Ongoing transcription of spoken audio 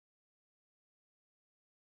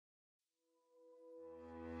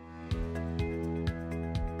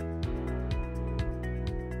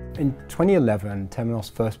In 2011,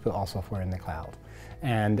 Temenos first put our software in the cloud.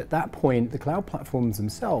 And at that point, the cloud platforms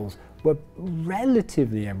themselves were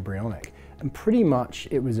relatively embryonic. And pretty much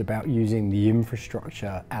it was about using the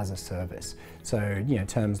infrastructure as a service. So,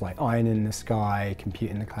 terms like iron in the sky,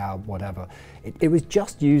 compute in the cloud, whatever. It was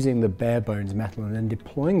just using the bare bones metal and then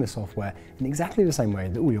deploying the software in exactly the same way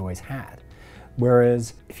that we always had.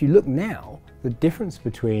 Whereas if you look now, the difference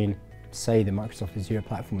between, say, the Microsoft Azure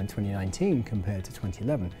platform in 2019 compared to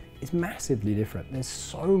 2011 is massively different. There's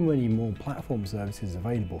so many more platform services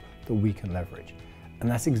available that we can leverage. And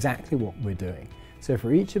that's exactly what we're doing. So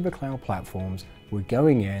for each of the cloud platforms, we're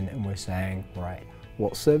going in and we're saying, right,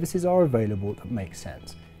 what services are available that make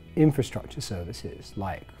sense? Infrastructure services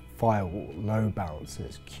like firewall, load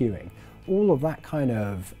balancers, queuing, all of that kind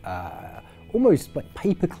of almost like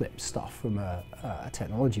paperclip stuff from a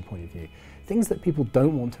technology point of view. Things that people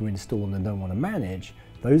don't want to install and don't want to manage,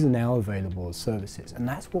 those are now available as services. And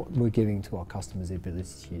that's what we're giving to our customers, the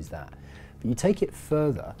ability to use that. But you take it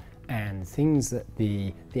further and things that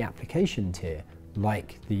the application tier,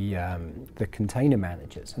 like the container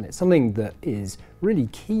managers, and it's something that is really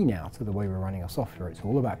key now to the way we're running our software. It's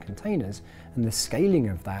all about containers, and the scaling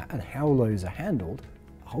of that and how those are handled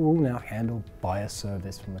are all now handled by a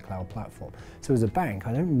service from the cloud platform. So as a bank,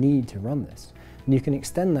 I don't need to run this. And you can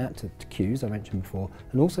extend that to queues, I mentioned before,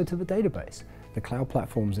 and also to the database. The cloud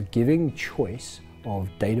platforms are giving choice of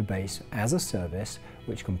database as a service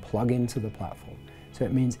which can plug into the platform. So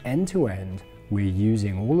it means end-to-end, we're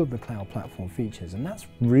using all of the cloud platform features, and that's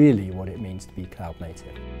really what it means to be cloud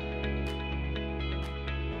native.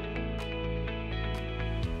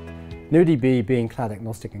 NeoDB being cloud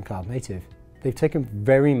agnostic and cloud native, they've taken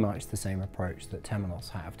very much the same approach that Temenos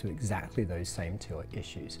have to exactly those same two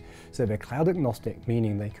issues. So they're cloud agnostic,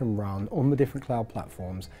 meaning they can run on the different cloud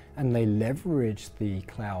platforms and they leverage the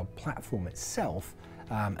cloud platform itself,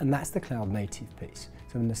 and that's the cloud native piece.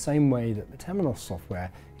 So in the same way that the Temenos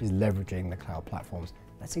software is leveraging the cloud platforms,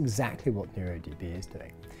 that's exactly what NeoDB is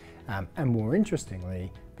doing. And more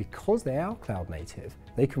interestingly, because they are cloud native,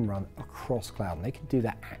 they can run across cloud and they can do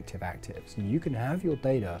that active-active. So you can have your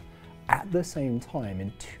data at the same time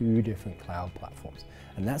in two different cloud platforms.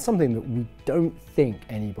 And that's something that we don't think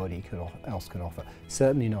anybody else can offer,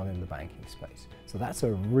 certainly not in the banking space. So that's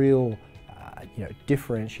a real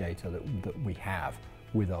differentiator that we have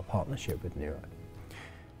with our partnership with Nero.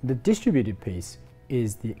 The distributed piece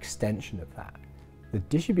is the extension of that. The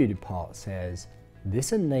distributed part says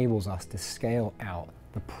this enables us to scale out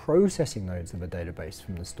the processing nodes of a database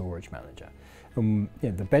from the storage manager.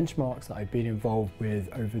 The benchmarks that I've been involved with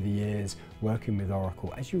over the years working with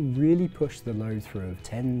Oracle, as you really push the load through of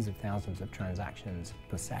tens of thousands of transactions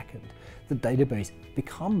per second, the database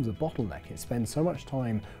becomes a bottleneck. It spends so much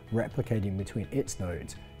time replicating between its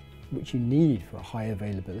nodes, which you need for a high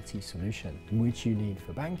availability solution, which you need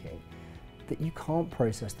for banking, that you can't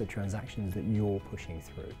process the transactions that you're pushing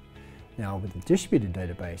through. Now with the distributed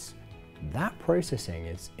database, that processing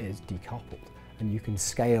is decoupled, and you can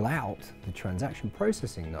scale out the transaction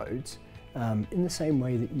processing nodes in the same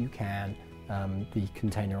way that you can the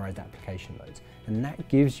containerized application nodes. And that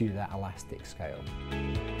gives you that elastic scale.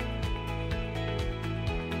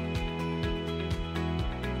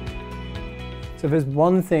 So there's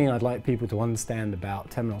one thing I'd like people to understand about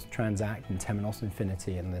Temenos Transact and Temenos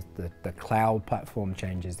Infinity and the cloud platform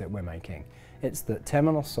changes that we're making. It's that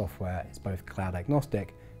Temenos software is both cloud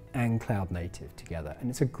agnostic and cloud native together. And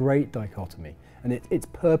it's a great dichotomy. And it's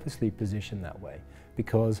purposely positioned that way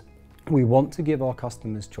because we want to give our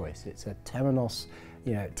customers choice. It's a Temenos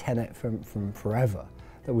tenet from forever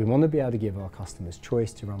that we want to be able to give our customers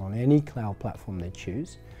choice to run on any cloud platform they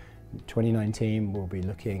choose. In 2019, we'll be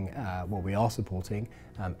looking at what we are supporting,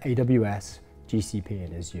 AWS, GCP,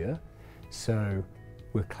 and Azure. So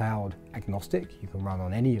we're cloud agnostic. You can run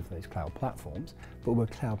on any of those cloud platforms, but we're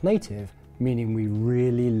cloud native, meaning we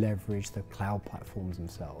really leverage the cloud platforms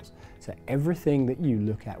themselves. So everything that you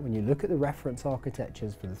look at, when you look at the reference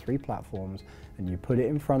architectures for the three platforms and you put it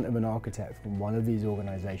in front of an architect from one of these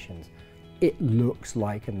organizations, it looks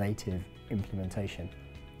like a native implementation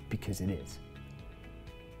because it is.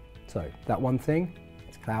 So that one thing,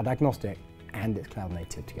 it's cloud agnostic and it's cloud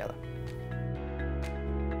native together.